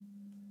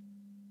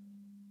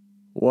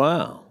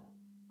Wow.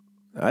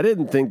 I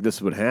didn't think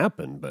this would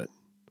happen, but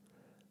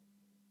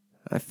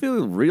I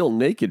feel real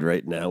naked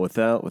right now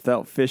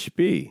without Fish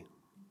B,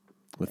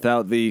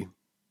 without the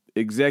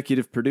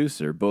executive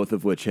producer, both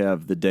of which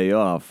have the day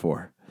off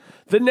for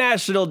the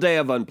National Day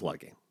of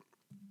Unplugging.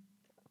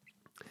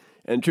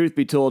 And truth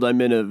be told, I'm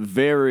in a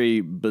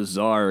very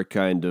bizarre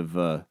kind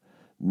of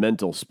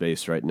mental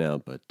space right now,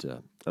 but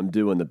I'm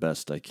doing the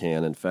best I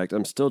can. In fact,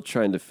 I'm still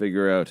trying to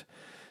figure out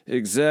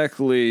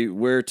exactly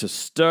where to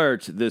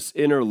start this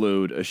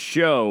interlude, a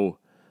show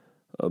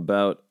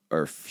about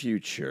our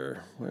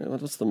future.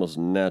 What's the most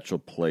natural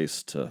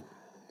place to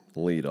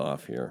lead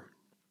off here?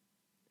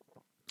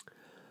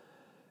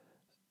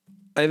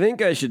 I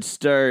think I should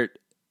start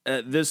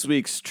at this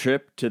week's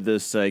trip to the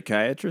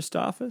psychiatrist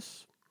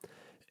office.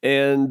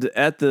 And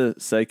at the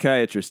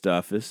psychiatrist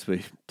office,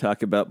 we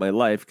talk about my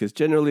life because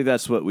generally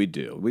that's what we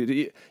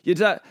do.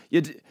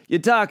 You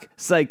talk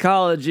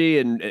psychology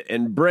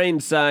and brain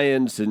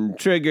science and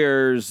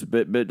triggers,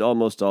 but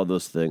almost all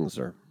those things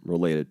are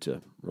related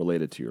to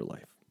your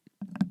life.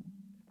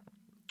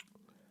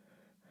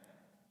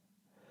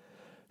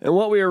 And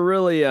what we are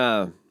really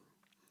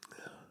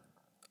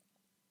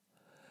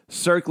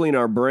circling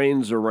our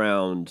brains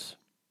around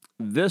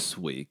this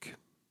week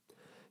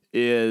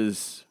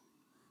is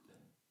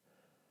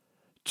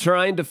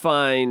trying to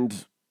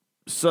find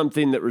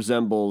something that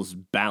resembles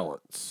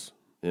balance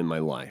in my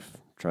life.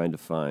 Trying to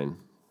find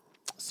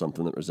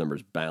something that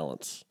resembles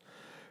balance,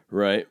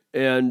 right?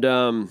 And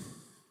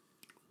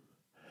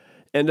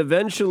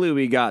eventually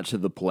we got to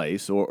the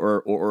place,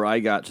 or I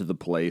got to the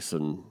place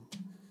and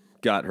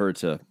got her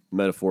to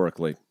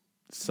metaphorically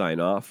sign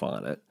off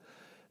on it,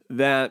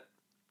 that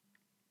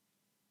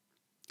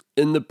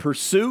in the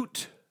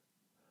pursuit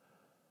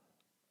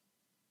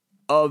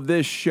of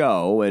this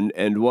show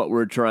and what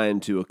we're trying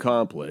to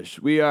accomplish,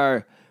 we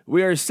are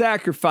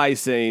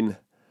sacrificing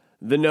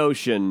the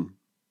notion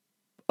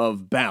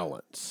of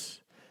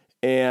balance.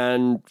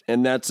 And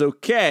that's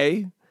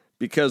okay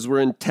because we're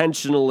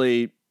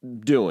intentionally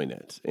doing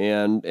it.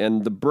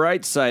 And the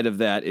bright side of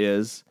that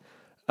is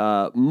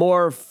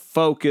more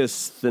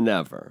focus than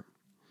ever.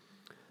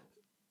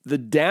 The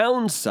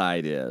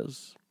downside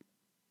is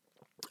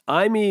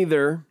I'm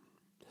either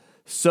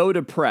so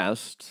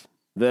depressed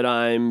that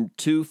I'm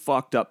too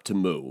fucked up to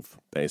move,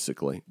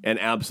 basically, and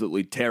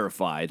absolutely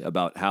terrified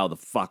about how the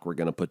fuck we're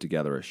going to put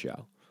together a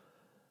show.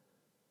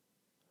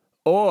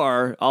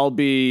 Or I'll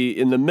be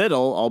in the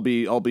middle, I'll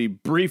be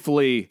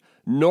briefly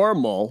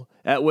normal,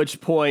 at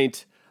which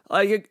point,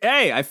 like,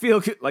 hey, I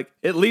feel like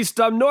at least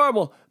I'm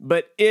normal.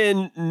 But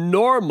in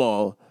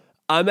normal,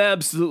 I'm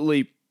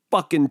absolutely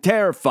fucking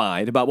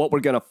terrified about what we're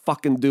going to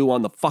fucking do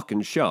on the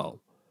fucking show.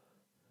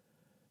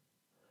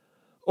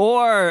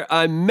 Or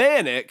I'm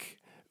manic,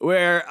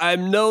 where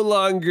I'm no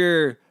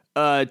longer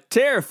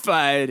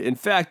terrified. In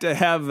fact, I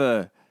have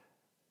a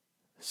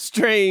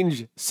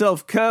strange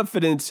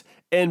self-confidence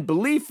and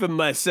belief in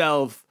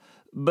myself,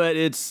 but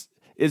it's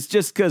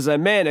just because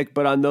I'm manic.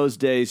 But on those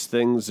days,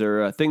 things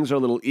are a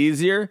little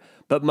easier.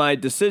 But my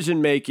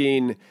decision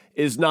making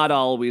is not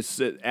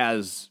always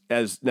as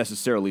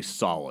necessarily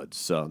solid.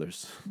 So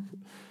there's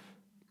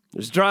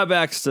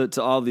drawbacks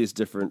to all these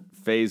different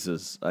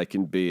phases I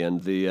can be in.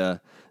 The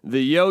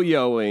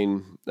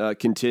yo-yoing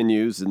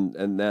continues,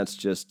 and that's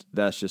just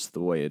the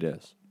way it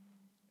is.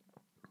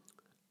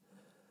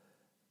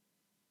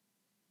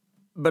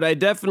 But I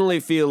definitely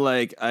feel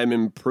like I'm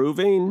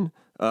improving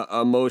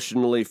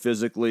emotionally,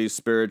 physically,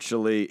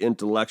 spiritually,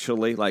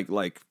 intellectually.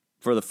 Like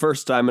for the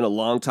first time in a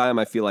long time,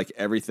 I feel like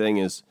everything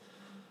is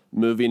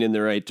moving in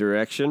the right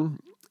direction.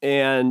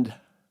 And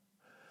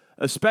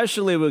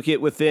especially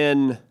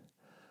within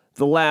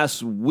the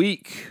last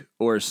week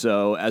or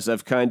so, as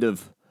I've kind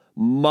of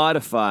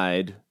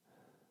modified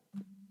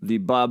the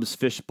Bob's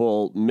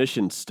Fishbowl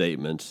mission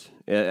statement.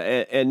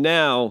 And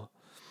now,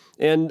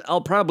 and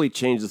I'll probably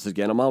change this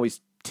again. I'm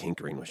always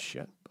tinkering with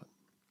shit. But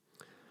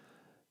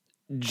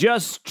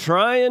just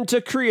trying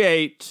to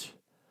create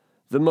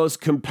the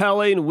most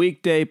compelling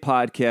weekday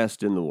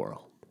podcast in the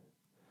world.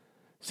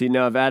 See,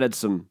 now I've added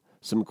some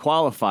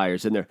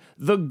qualifiers in there.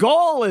 The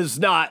goal is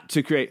not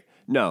to create.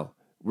 No,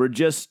 we're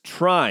just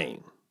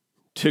trying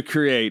to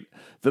create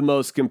the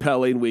most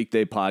compelling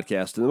weekday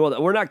podcast in the world.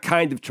 We're not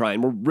kind of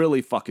trying. We're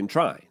really fucking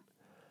trying.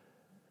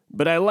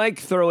 But I like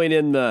throwing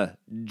in the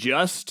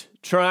just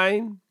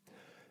trying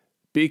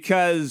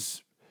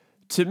because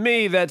to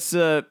me,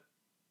 I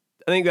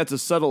think that's a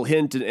subtle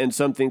hint and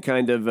something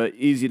kind of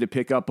easy to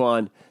pick up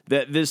on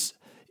that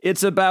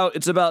it's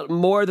about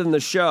more than the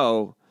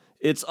show.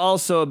 It's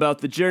also about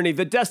the journey.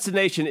 The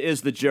destination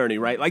is the journey,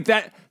 right? Like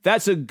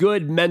that's a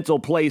good mental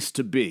place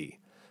to be.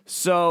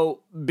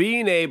 So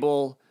being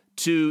able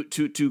to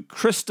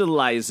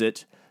crystallize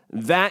it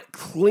that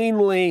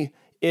cleanly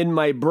in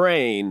my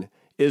brain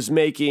is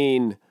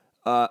making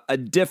a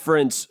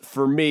difference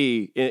for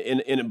me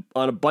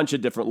on a bunch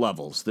of different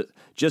levels. That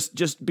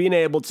just being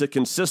able to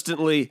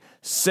consistently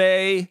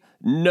say,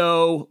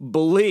 no,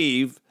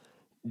 believe,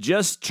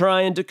 just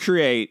trying to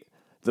create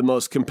the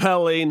most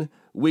compelling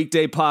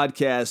weekday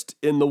podcast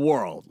in the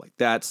world. Like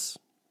that's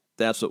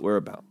what we're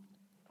about.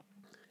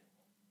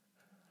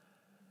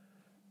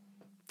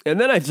 And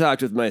then I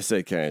talked with my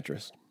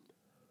psychiatrist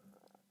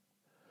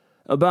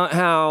about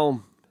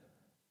how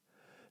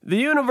the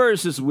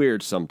universe is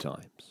weird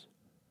sometimes.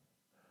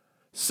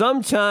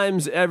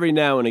 Sometimes, every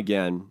now and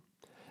again,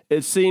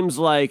 it seems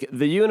like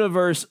the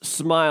universe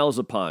smiles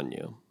upon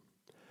you,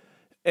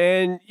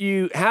 and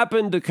you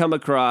happen to come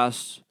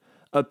across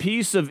a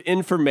piece of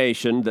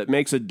information that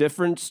makes a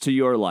difference to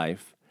your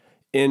life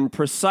in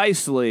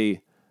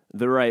precisely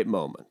the right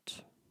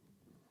moment.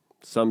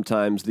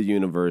 Sometimes the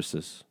universe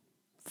is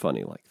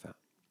funny like that.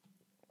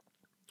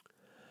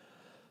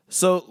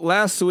 So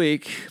last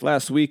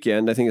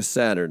weekend, I think it's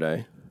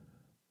Saturday,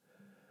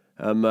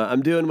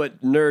 I'm doing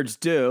what nerds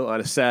do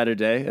on a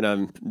Saturday, and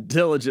I'm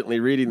diligently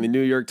reading the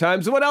New York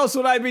Times. What else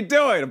would I be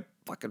doing? I'm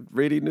fucking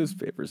reading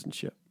newspapers and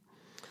shit.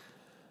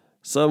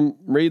 So I'm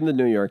reading the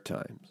New York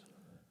Times.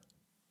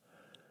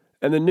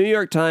 And the New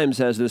York Times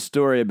has this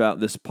story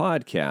about this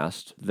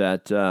podcast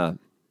that,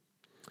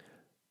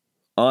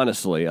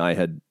 honestly, I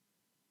had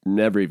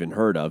never even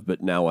heard of,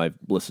 but now I've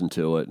listened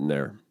to it, and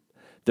they're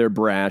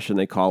brash, and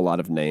they call a lot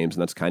of names,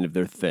 and that's kind of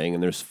their thing,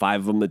 and there's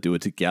 5 of them that do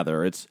it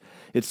together.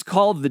 It's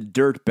called the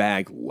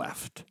Dirtbag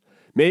Left.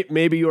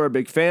 Maybe you're a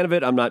big fan of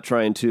it. I'm not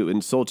trying to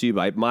insult you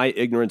by my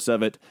ignorance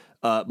of it.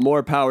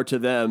 More power to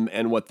them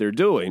and what they're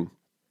doing.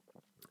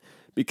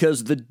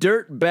 Because the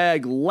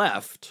Dirtbag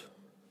Left,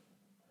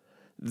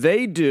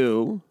 they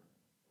do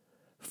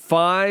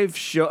 5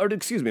 shows, or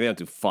excuse me, they don't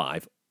do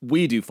 5.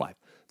 We do 5.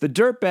 The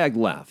Dirtbag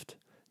Left,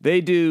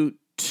 they do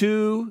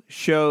 2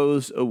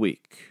 shows a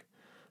week.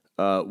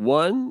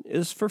 One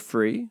is for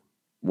free,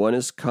 one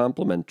is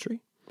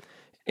complimentary,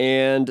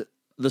 and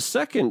the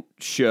second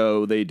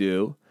show they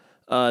do,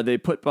 they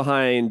put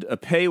behind a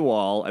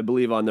paywall, I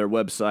believe, on their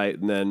website,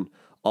 and then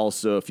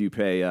also if you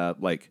pay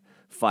like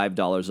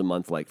 $5 a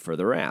month, like for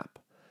their app.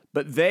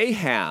 But they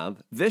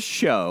have this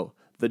show,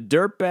 The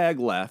Dirtbag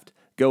Left,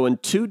 going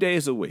 2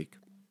 days a week.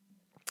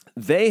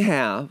 They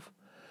have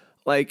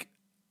like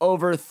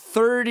over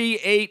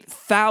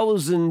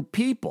 38,000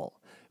 people,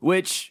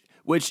 which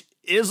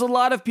is a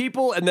lot of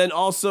people, and then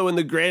also in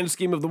the grand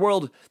scheme of the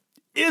world,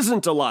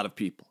 isn't a lot of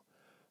people.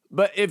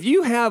 But if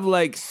you have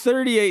like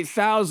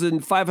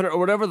 38,500 or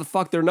whatever the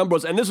fuck their number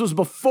was, and this was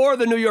before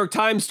the New York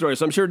Times story,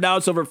 so I'm sure now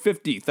it's over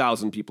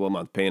 50,000 people a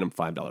month paying them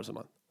 $5 a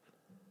month.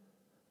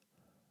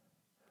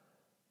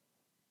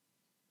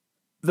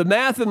 The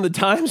math in the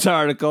Times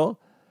article,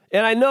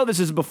 and I know this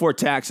is before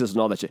taxes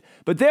and all that shit,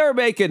 but they were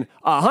making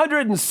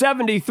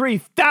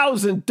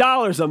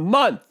 $173,000 a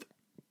month.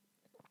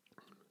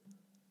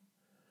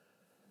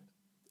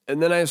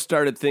 And then I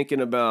started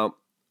thinking about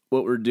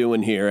what we're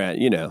doing here at,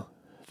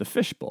 the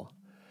Fishbowl.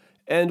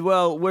 And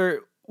well,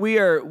 we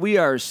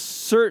are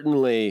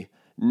certainly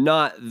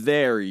not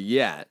there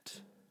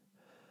yet.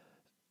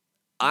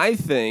 I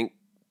think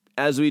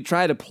as we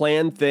try to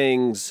plan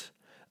things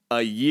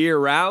a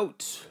year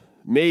out,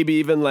 maybe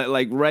even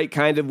like right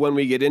kind of when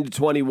we get into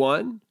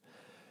 21,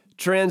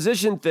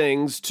 transition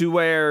things to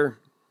where,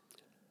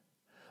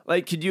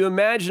 like, could you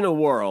imagine a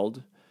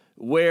world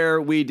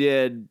where we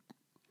did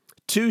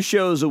 2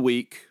 shows a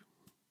week,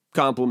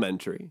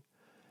 complimentary,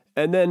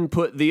 and then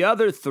put the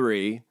other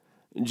 3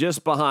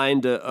 just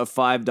behind a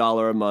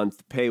 $5 a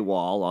month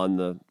paywall on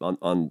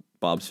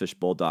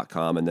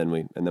bobsfishbowl.com, and then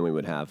we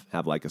would have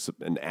like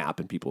an app,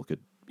 and people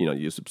could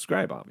use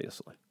subscribe,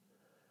 obviously.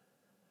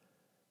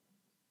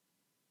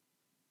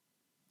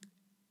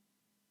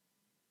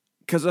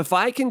 Because if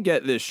I can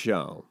get this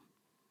show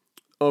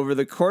over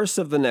the course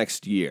of the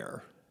next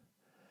year,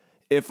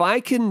 if I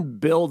can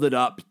build it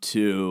up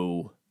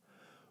to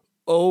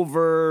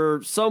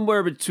over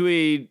somewhere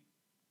between,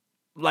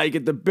 like,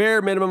 at the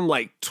bare minimum,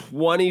 like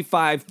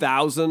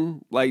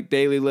 25,000 like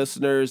daily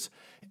listeners,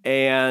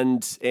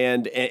 and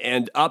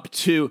up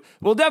to,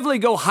 we'll definitely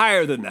go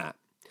higher than that.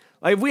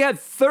 Like if we had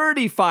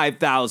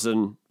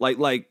 35,000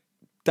 like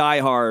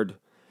diehard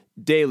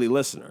daily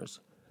listeners,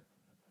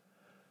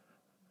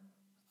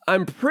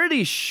 I'm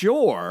pretty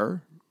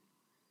sure,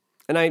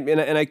 and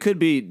I could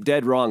be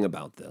dead wrong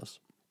about this,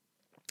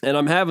 and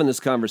I'm having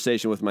this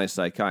conversation with my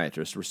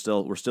psychiatrist. We're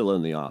still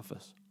in the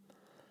office.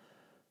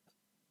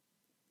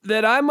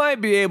 That I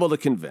might be able to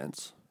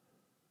convince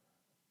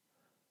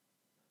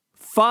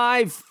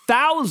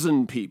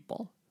 5,000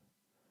 people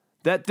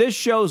that this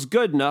show's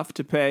good enough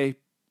to pay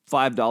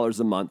 $5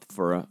 a month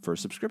for a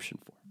subscription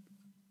for.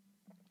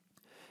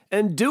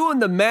 And doing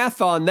the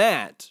math on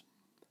that,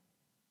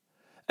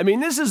 I mean,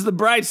 this is the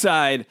bright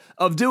side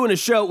of doing a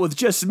show with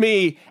just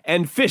me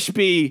and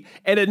Fishby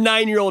and a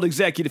 9-year-old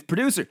executive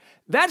producer.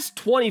 That's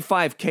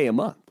 $25K a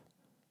month.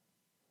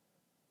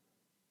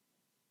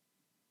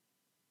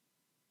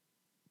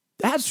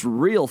 That's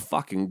real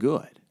fucking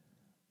good.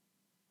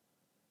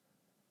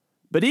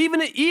 But even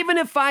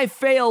if I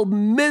fail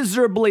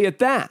miserably at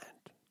that,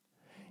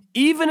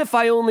 even if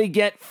I only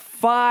get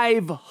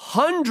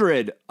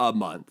 $500 a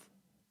month,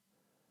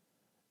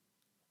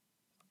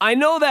 I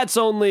know that's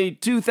only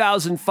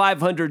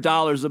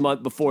 $2,500 a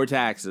month before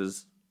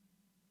taxes.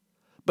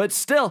 But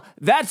still,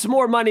 that's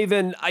more money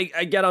than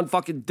I get on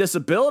fucking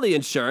disability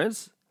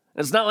insurance.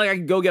 It's not like I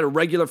can go get a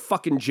regular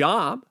fucking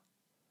job.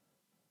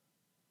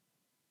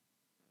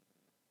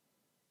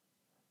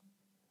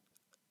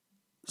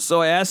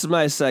 So I asked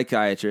my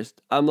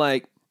psychiatrist, I'm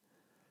like,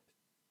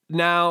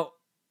 now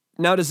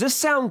does this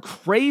sound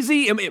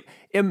crazy?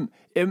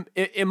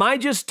 Am I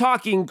just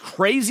talking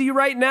crazy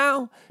right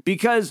now?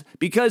 Because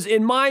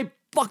in my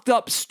fucked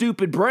up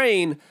stupid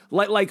brain,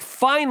 like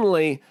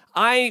finally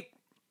I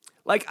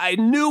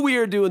knew we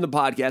were doing the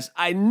podcast.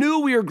 I knew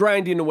we were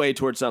grinding away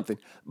towards something.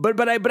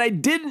 But I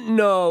didn't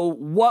know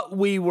what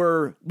we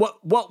were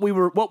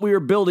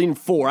building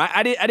for.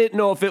 I didn't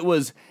know if it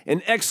was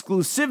an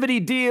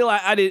exclusivity deal.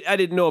 I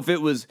didn't know if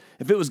it was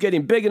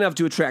getting big enough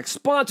to attract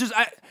sponsors.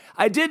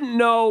 I didn't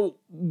know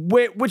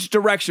which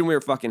direction we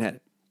were fucking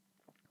headed.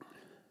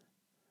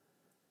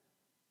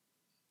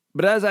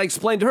 But as I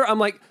explained to her, I'm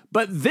like,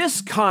 but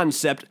this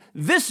concept,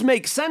 this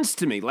makes sense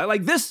to me.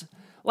 Like this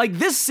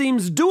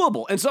seems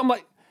doable. And so I'm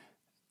like,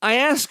 I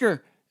ask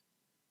her,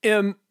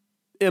 am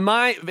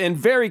I, and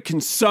very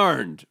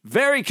concerned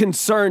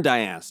I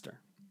asked her.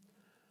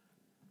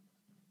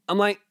 I'm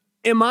like,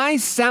 am I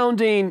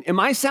sounding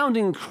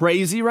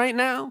crazy right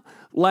now?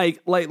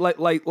 Like,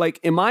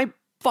 am I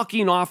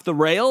fucking off the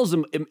rails?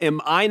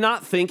 Am I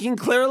not thinking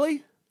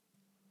clearly?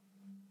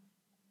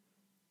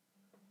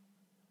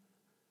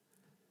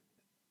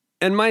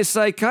 And my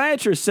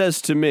psychiatrist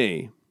says to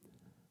me,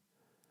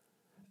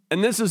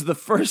 and this is the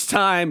first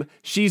time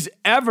she's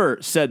ever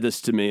said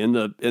this to me in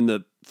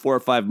the 4 or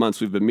 5 months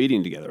we've been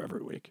meeting together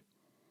every week.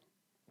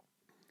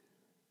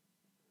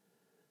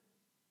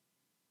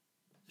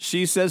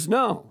 She says,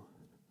 no.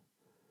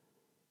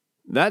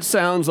 That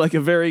sounds like a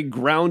very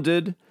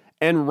grounded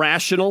and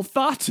rational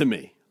thought to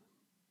me.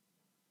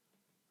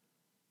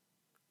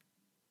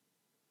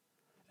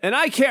 And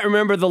I can't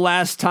remember the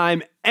last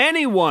time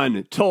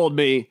anyone told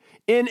me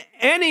in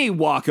any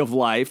walk of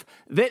life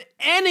that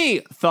any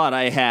thought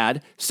I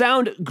had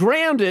sound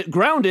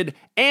grounded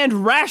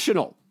and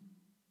rational.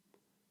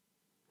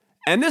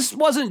 And this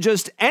wasn't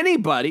just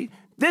anybody.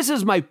 This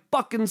is my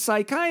fucking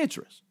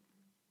psychiatrist.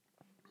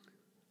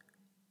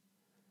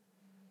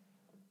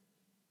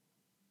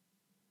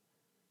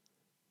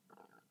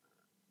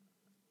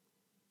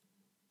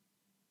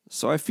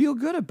 So I feel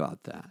good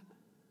about that.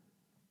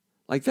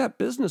 Like that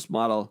business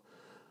model,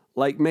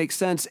 makes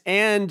sense.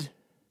 And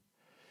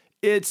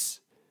I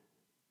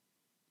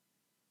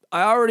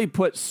already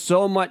put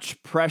so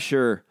much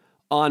pressure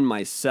on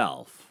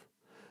myself.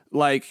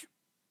 Like,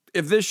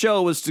 if this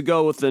show was to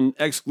go with an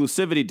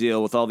exclusivity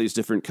deal with all these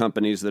different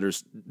companies that are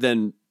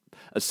then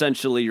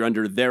essentially you're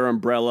under their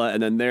umbrella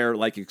and then they're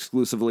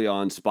exclusively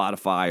on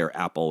Spotify or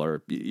Apple,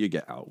 or you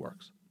get how it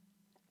works.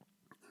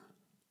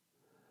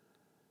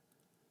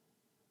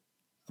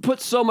 I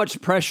put so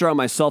much pressure on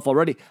myself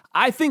already.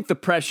 I think the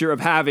pressure of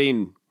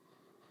having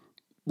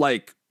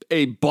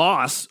a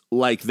boss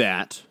like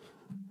that,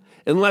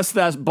 unless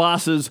that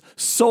boss's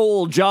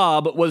sole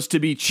job was to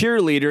be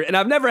cheerleader, and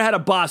I've never had a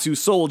boss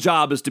whose sole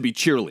job is to be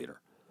cheerleader.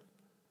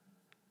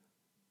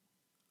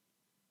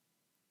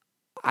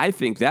 I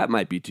think that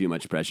might be too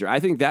much pressure. I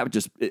think that would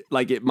just,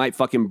 it might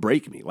fucking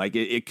break me.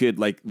 It could,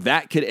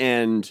 that could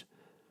end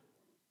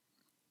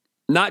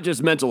not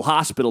just mental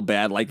hospital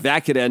bad,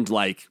 that could end,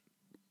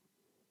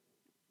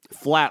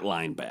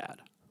 flatline bad.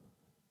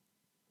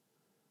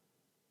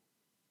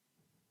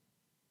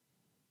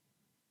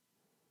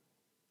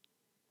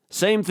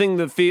 Same thing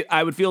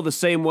I would feel the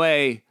same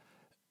way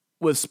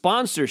with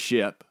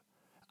sponsorship.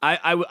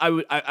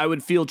 I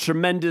would feel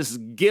tremendous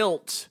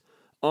guilt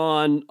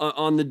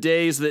on the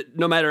days that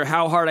no matter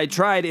how hard I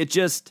tried, it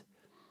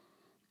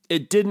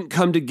didn't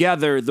come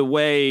together the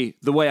way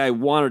I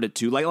wanted it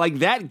to. Like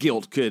that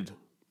guilt could.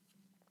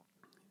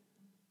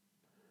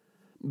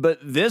 But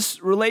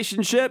this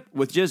relationship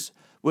with just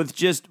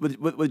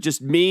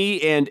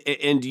me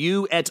and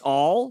you et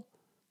al.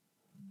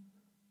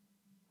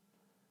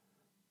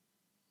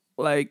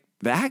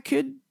 That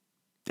could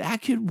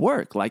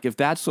work. If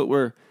that's what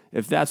we're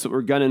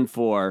gunning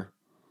for,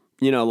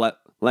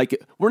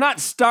 we're not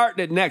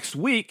starting it next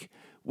week.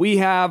 We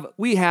have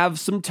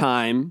some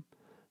time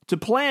to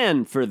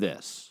plan for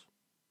this,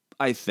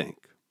 I think.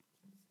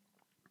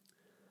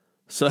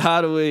 So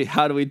how do we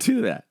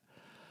do that?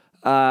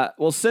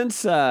 Well,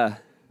 since I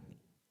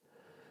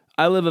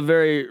live a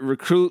very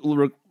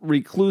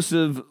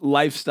reclusive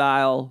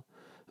lifestyle,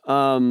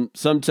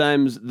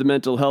 sometimes the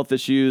mental health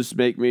issues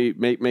make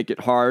it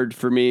hard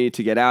for me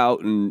to get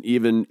out and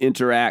even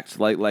interact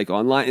like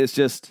online.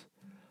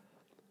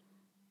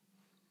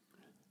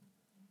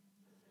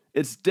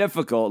 It's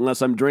difficult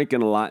unless I'm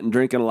drinking a lot, and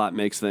drinking a lot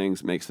makes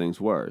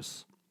things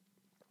worse.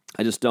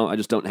 I just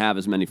don't have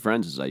as many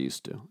friends as I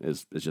used to.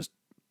 It's just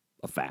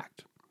a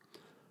fact.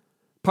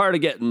 Part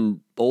of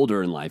getting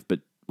older in life,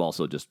 but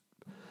also just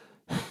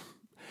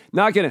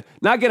not gonna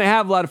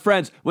have a lot of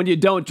friends when you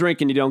don't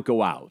drink and you don't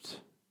go out.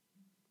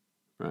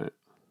 Right.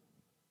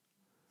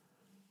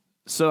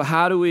 So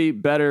how do we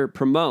better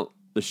promote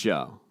the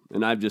show?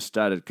 And I've just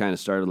started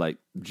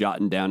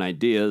jotting down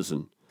ideas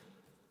and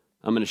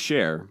I'm going to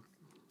share.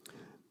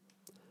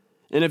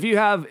 And if you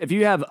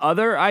have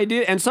other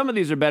ideas, and some of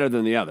these are better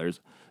than the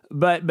others,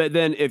 but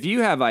then if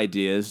you have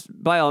ideas,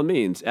 by all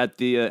means, at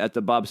the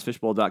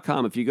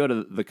bobsfishbowl.com, if you go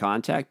to the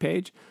contact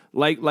page,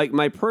 like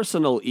my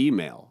personal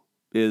email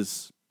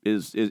is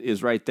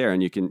right there,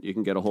 and you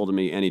can get a hold of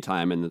me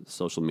anytime, and the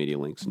social media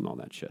links and all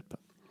that shit. But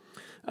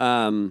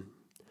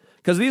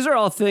because these are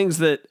all things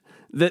that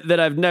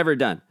I've never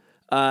done.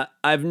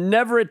 I've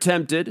never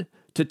attempted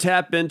to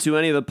tap into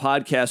any of the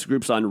podcast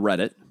groups on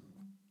Reddit.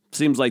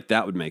 Seems like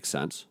that would make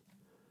sense.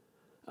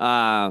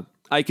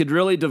 I could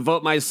really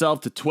devote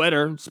myself to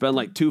Twitter, spend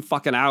like 2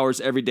 fucking hours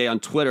every day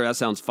on Twitter. That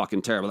sounds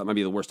fucking terrible. That might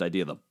be the worst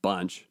idea of the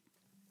bunch.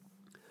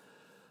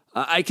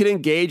 I could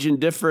engage in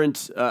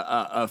different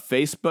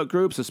Facebook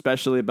groups,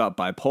 especially about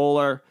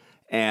bipolar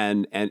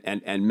and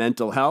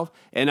mental health.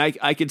 And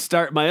I could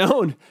start my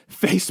own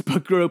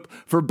Facebook group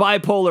for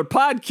bipolar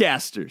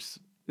podcasters.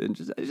 And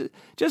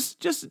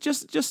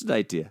just an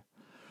idea.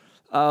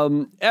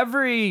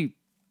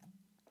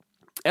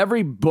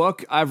 Every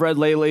book I've read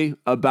lately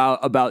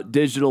about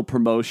digital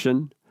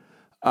promotion,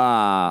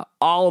 all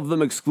of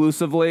them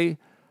exclusively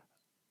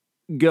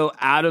go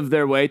out of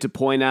their way to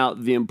point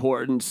out the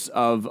importance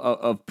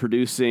of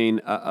producing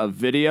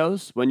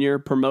videos when you're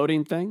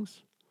promoting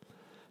things.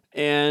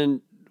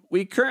 And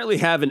we currently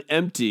have an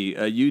empty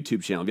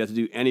YouTube channel. We have to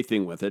do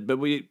anything with it. But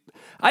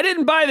I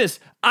didn't buy this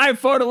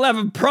iPhone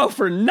 11 Pro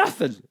for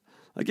nothing.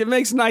 Like, it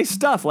makes nice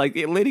stuff. Like,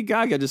 Lady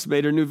Gaga just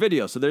made her new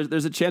video. So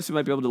there's a chance we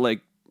might be able to,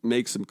 like,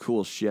 make some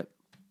cool shit.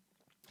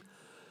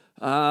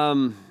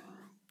 God,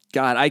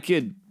 I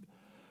could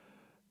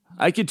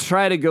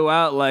try to go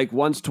out like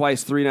once,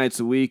 twice, 3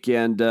 nights a week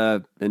and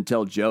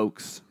tell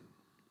jokes.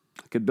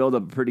 I could build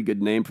up a pretty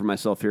good name for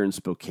myself here in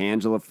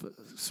Spokane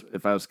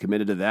if I was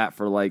committed to that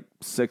for like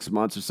 6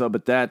 months or so.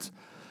 But that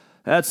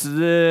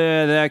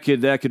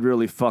could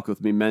really fuck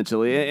with me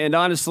mentally. And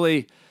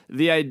honestly,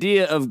 the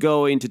idea of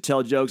going to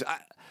tell jokes,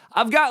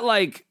 I've got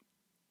like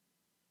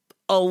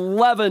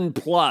 11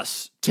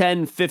 plus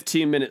 10,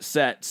 15-minute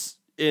sets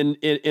in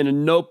a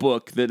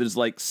notebook that is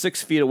like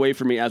 6 feet away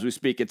from me as we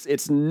speak.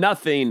 It's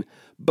nothing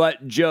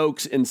but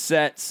jokes and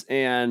sets,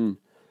 and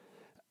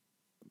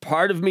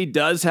part of me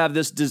does have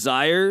this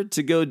desire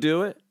to go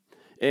do it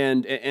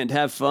and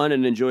have fun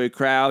and enjoy a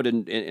crowd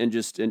and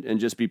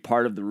just be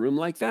part of the room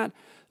like that.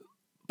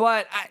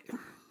 But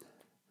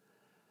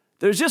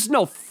there's just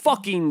no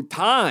fucking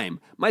time.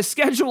 My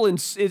schedule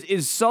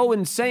is so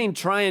insane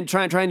trying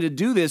to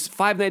do this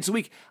 5 nights a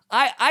week.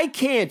 I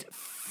can't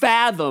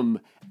fathom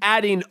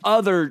adding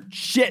other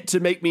shit to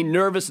make me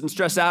nervous and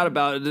stress out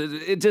about it.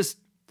 It just,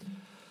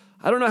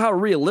 I don't know how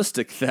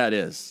realistic that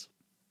is.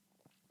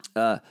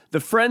 The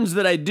friends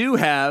that I do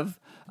have,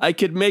 I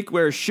could make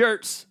wear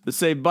shirts that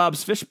say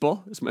Bob's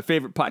Fishbowl. It's my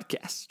favorite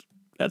podcast.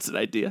 That's an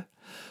idea.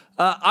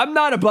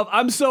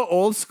 I'm so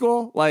old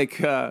school,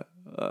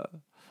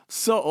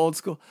 so old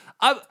school.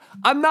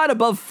 I'm not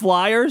above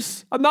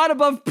flyers. I'm not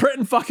above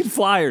printing fucking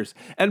flyers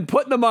and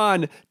putting them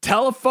on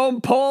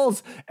telephone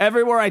poles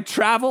everywhere I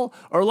travel,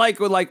 or like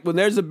when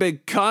there's a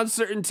big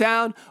concert in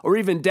town, or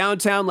even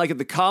downtown, like at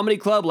the comedy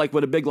club, like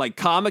when a big like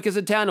comic is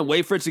in town and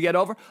wait for it to get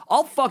over.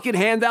 I'll fucking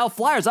hand out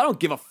flyers. I don't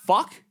give a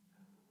fuck,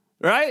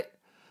 right?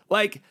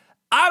 Like,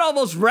 I'd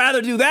almost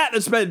rather do that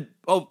than spend.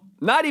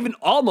 Not even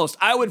almost.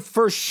 I would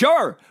for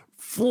sure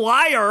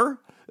flyer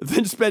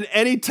than spend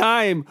any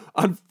time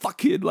on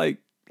fucking like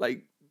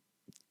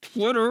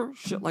Twitter,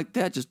 shit like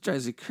that. Just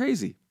drives me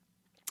crazy.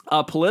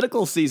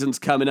 Political season's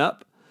coming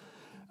up.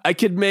 I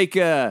could make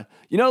by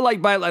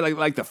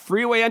the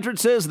freeway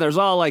entrances, and there's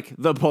all like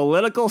the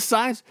political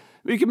signs.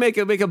 We could make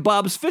a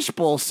Bob's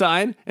Fishbowl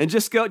sign and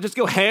just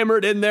go hammer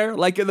it in there,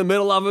 like in the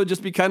middle of it,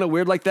 just be kind of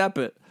weird like that.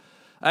 But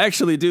I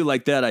actually do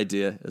like that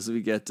idea as we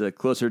get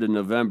closer to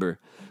November.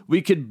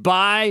 We could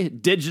buy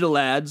digital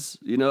ads.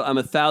 I'm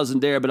a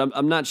thousandaire, but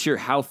I'm not sure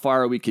how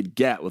far we could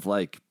get with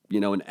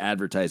an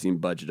advertising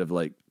budget of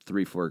like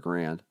 $3-4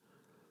 grand.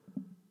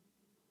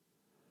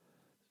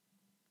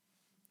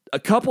 A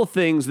couple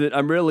things that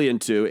I'm really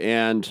into,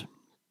 and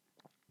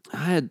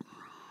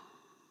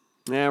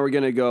we're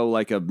gonna go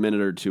like a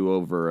minute or two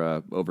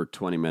over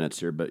 20 minutes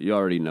here, but you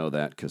already know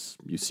that because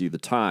you see the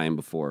time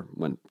before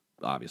when,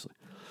 obviously.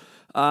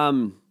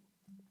 But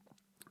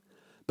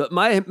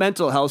my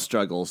mental health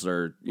struggles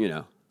are,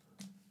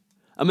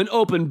 I'm an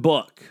open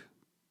book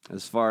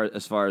as far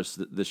as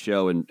the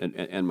show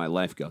and my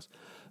life goes.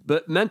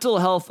 But Mental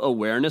Health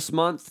Awareness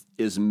Month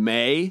is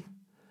May,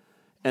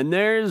 and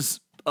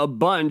there's a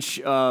bunch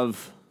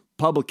of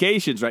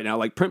publications right now,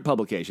 like print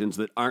publications,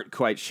 that aren't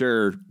quite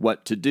sure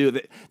what to do.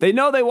 They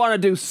know they want to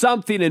do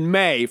something in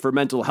May for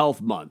Mental Health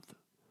Month,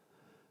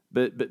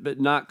 but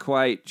not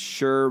quite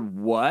sure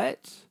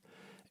what.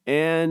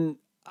 And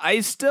I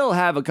still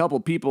have a couple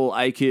people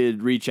I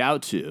could reach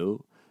out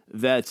to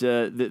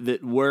that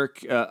work.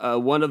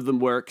 One of them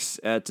works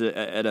at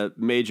a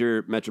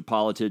major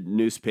metropolitan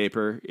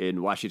newspaper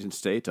in Washington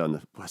State, on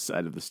the west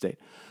side of the state,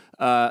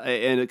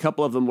 and a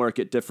couple of them work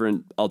at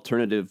different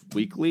alternative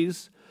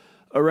weeklies.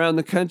 around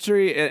the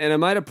country, and I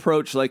might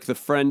approach like the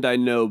friend I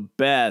know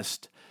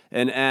best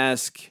and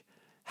ask,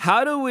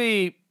 how do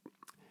we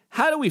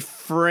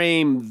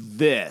frame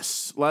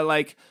this?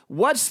 Like,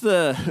 what's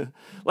the,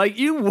 like,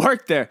 you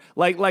work there,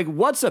 like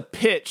what's a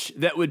pitch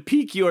that would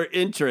pique your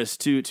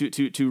interest to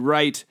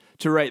write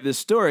this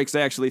story? Because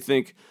I actually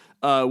think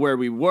where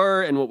we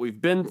were and what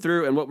we've been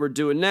through and what we're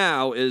doing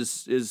now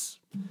is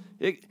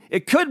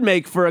it could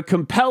make for a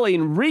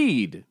compelling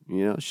read.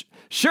 You know,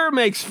 sure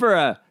makes for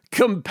a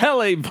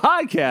compelling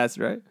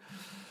podcast, right?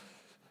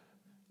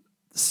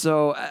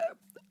 So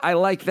I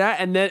like that,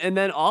 and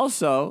then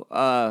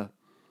also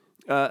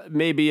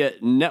maybe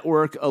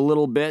network a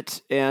little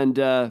bit,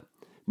 and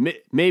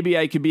maybe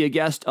I could be a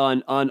guest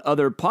on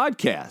other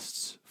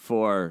podcasts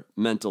for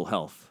Mental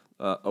Health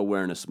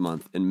Awareness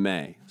Month in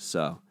May.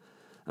 So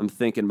I'm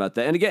thinking about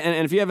that. And again,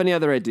 and if you have any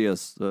other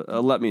ideas,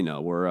 let me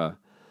know.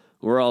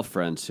 We're all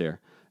friends here.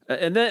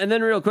 And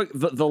then real quick,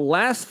 the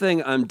last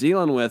thing I'm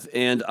dealing with,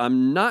 and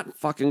I'm not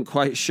fucking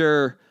quite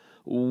sure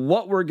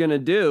what we're gonna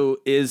do,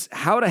 is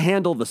how to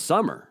handle the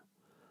summer.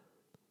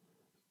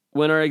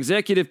 When our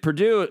executive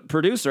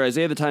producer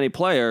Isaiah the Tiny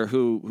Player,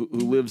 who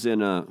lives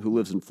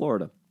in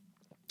Florida,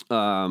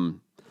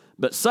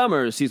 but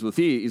summers he's with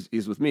me,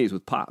 he's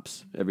with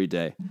Pops every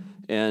day,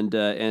 and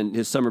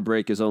his summer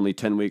break is only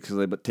 10 weeks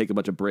because they take a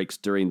bunch of breaks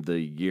during the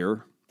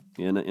year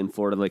in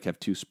Florida. They have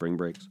 2 spring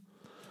breaks.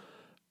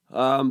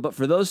 But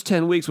for those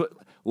 10 weeks,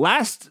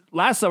 last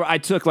summer I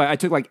took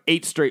like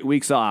 8 straight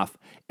weeks off,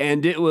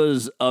 and it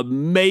was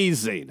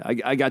amazing.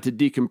 I got to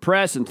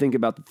decompress and think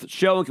about the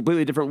show in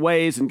completely different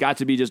ways, and got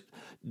to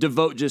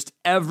devote just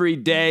every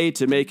day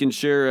to making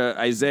sure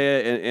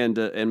Isaiah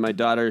and my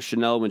daughter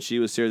Chanel, when she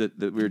was here,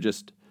 that we were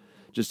just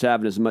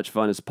having as much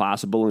fun as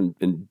possible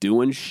and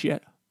doing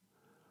shit.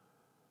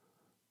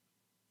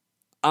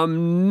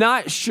 I'm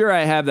not sure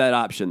I have that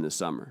option this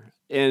summer.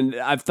 And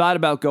I've thought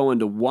about going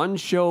to 1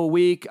 show a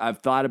week. I've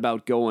thought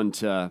about going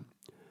to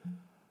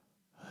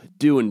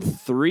doing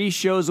 3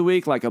 shows a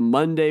week, like a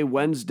Monday,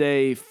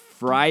 Wednesday,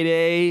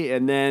 Friday,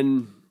 and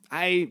then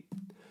I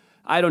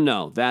don't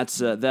know. That's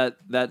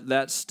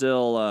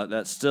still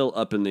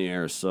up in the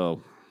air.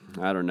 So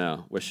I don't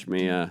know. Wish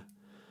me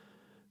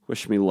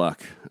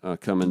luck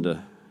coming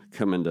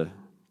to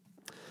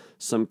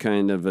some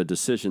kind of a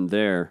decision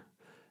there.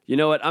 You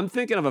know what? I'm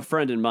thinking of a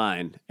friend of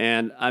mine,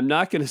 and I'm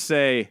not going to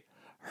say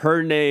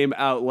her name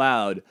out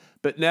loud,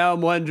 but now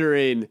I'm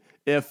wondering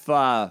if,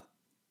 who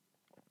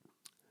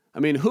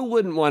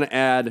wouldn't want to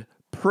add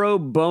pro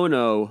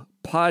bono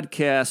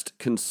podcast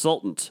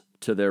consultant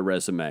to their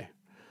resume?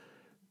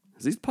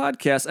 These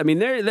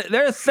podcasts,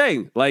 they're a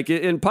thing. Like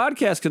in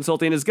podcast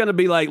consulting, it's going to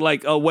be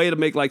like a way to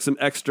make like some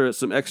extra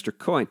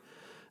coin.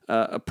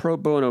 A pro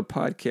bono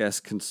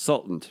podcast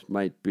consultant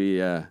might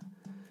be, I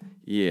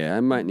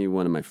might need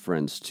one of my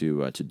friends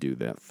to do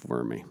that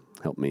for me.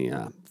 Help me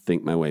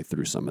think my way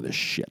through some of this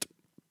shit.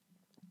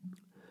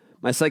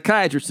 My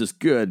psychiatrist is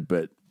good,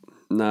 but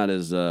not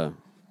as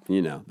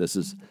this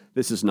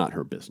is not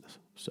her business.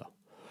 So,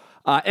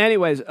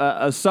 anyways,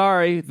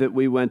 sorry that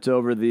we went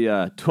over the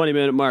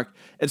 20-minute mark.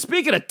 And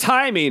speaking of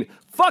timing,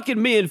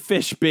 fucking me and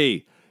Fish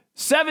B,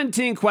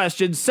 17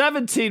 questions,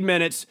 17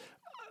 minutes.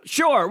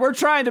 Sure, we're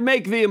trying to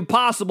make the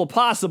impossible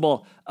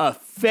possible. A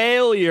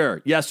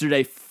failure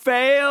yesterday.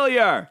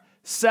 Failure.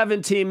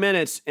 17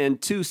 minutes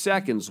and 2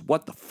 seconds.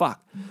 What the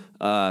fuck?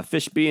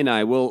 Fish B and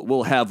I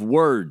will have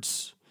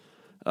words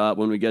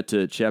when we get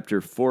to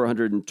chapter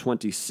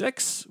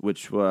 426,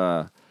 which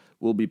will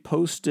be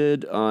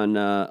posted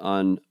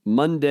on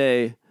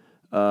Monday,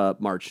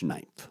 March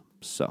 9th.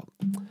 So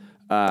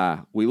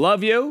we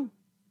love you.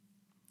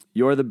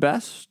 You're the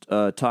best.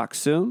 Talk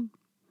soon.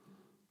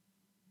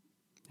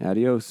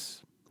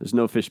 Adios. There's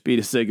no Fish B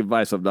to say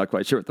goodbye, so I'm not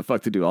quite sure what the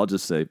fuck to do. I'll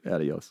just say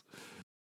adios.